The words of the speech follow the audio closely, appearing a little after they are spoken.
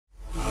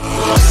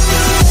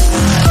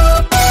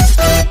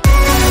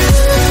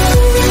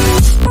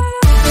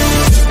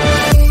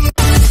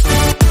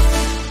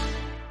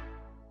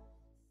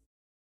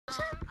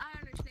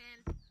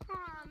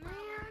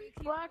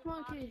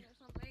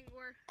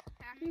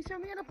you show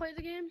me how to play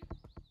the game?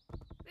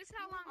 This is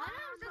how long my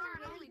arms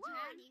are. I'm only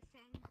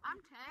 10. I'm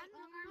 10.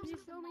 Can you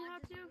show me how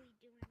to?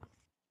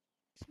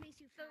 Just makes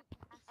you feel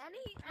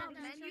Any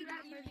menu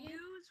that you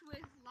use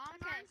with long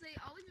arms, they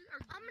always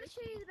are. I'm gonna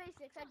show you the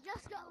basics. I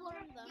just got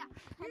learned them. Yeah.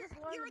 I just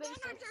learned the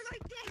basics.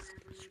 like this.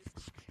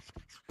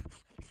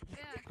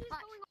 Yeah.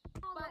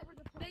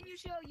 But then you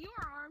show your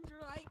arms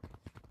are like.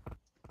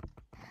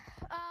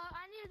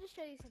 I need to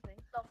show you something.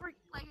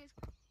 Like it's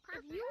perfect.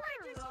 If you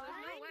were There's no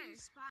running, way.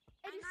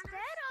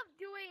 instead of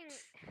doing,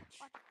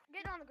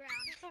 get on the ground.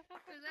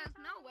 Because there's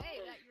no way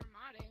that you're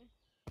modding.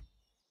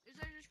 These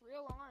are just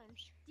real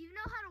arms. Do you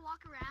know how to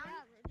walk around?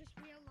 Yeah, they're just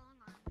real long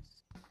arms.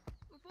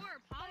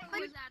 Before Apollo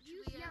But was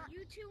actually a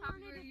You two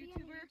popular wanted to be in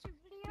a YouTuber. YouTube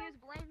He video? was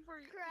blamed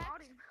for Correct.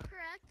 modding.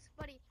 Correct,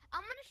 buddy.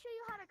 I'm gonna show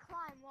you how to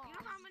climb walls. You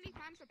know how many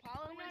times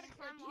Apollo was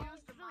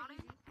accused of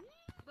modding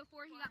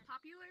before he got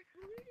popular?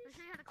 I'll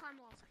show you how to climb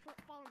walls.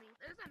 Follow me.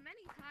 There's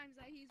many times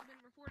that he's been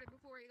reported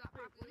before he got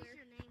What popular. does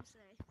your name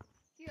say?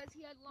 Because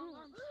he had long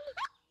arms.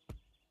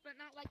 But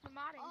not like the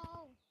modding.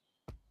 Oh.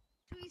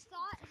 So he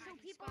thought, so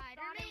people thought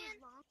it Spider-Man.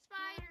 was long.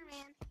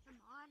 Spider-Man.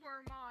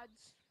 For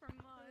mods. For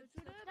mods.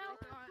 That's No,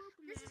 what I thought.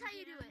 this is how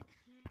you do it.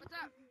 What's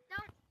up?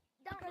 Don't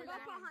Okay, look go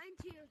up behind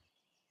you.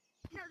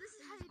 No, this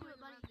is how you do it,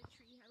 buddy. The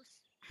treehouse.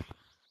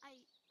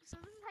 So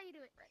this is how you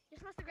do it. You're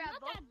supposed to grab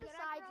both the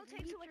sides and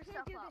reach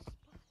yourself up.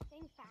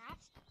 Thing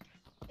fast.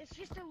 It's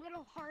just a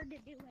little hard to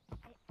do it.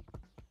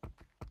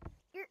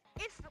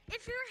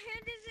 If your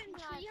hand is in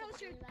Yeah, I treehouse,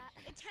 couldn't do that.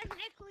 it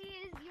technically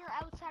is you're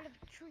outside of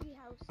the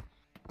treehouse.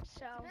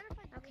 So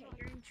Okay,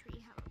 you're in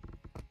treehouse.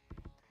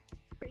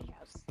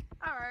 Treehouse.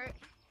 All right.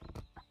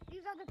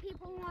 These other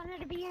people wanted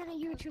to be in a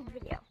YouTube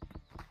video.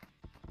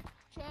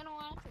 Channel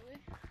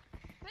actually.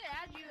 Could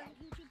add you on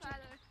YouTube.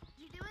 Did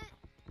you do it?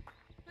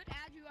 Could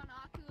add you on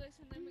Oculus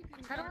and then we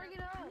could How do I start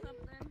get out?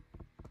 something.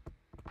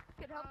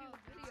 Could help you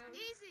with videos.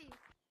 Easy.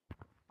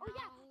 Oh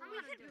yeah, No, we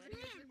I'm could gonna do it.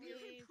 plan. We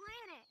could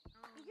plan it.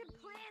 We could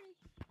plan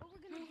what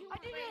we're gonna do. I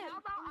did on it.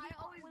 How about I when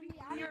always we be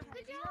add in your it.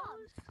 Good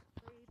job.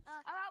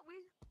 How about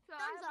we? So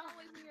I Thumbs up.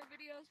 always in your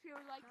videos feel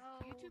like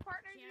YouTube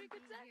partners, you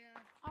could say.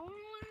 I want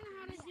to learn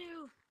how to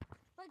do.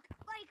 Like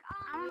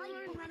I wanna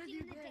learn how to do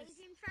in the this.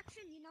 Daisy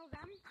infection, you know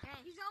them? Hey.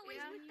 He's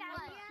always Yeah. with that.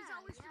 Yeah, He's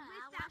always yeah, with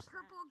I that watched that.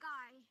 purple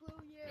guy.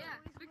 Yeah,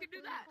 we could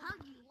do that.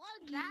 Huggy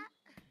Wuggy. That?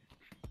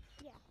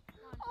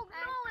 Oh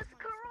no, it's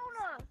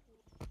Corona.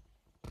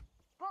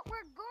 But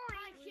we're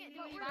going.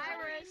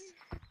 Virus.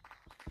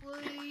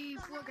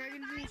 Please, look, I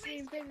can do the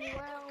same thing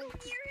well. Wow,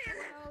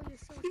 you're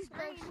so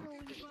special.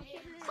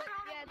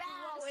 Yeah, it's a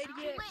wall way to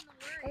get.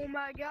 Oh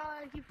my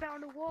god, he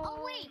found a wall.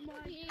 Oh wait, my.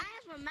 I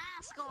have my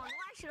mask on.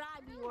 Why should I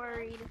be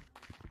worried?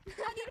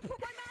 I need to put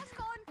my mask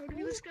on. Where do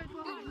you skip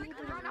on?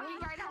 Run up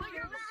right now. Put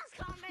your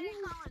mask on, man.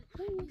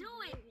 Do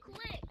it,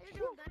 quick. You're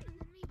doing better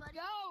than me, buddy.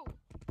 Go.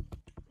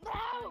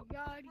 Oh my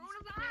god, he's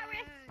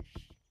Coronavirus. trash.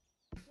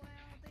 Wow,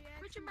 they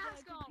Put your actually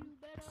mask had to on. do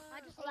better. I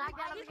just lagged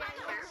out of the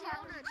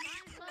game.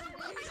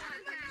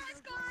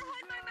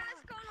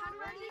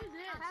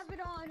 Have it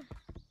on.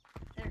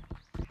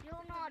 You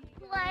don't know how to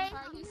play.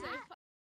 He said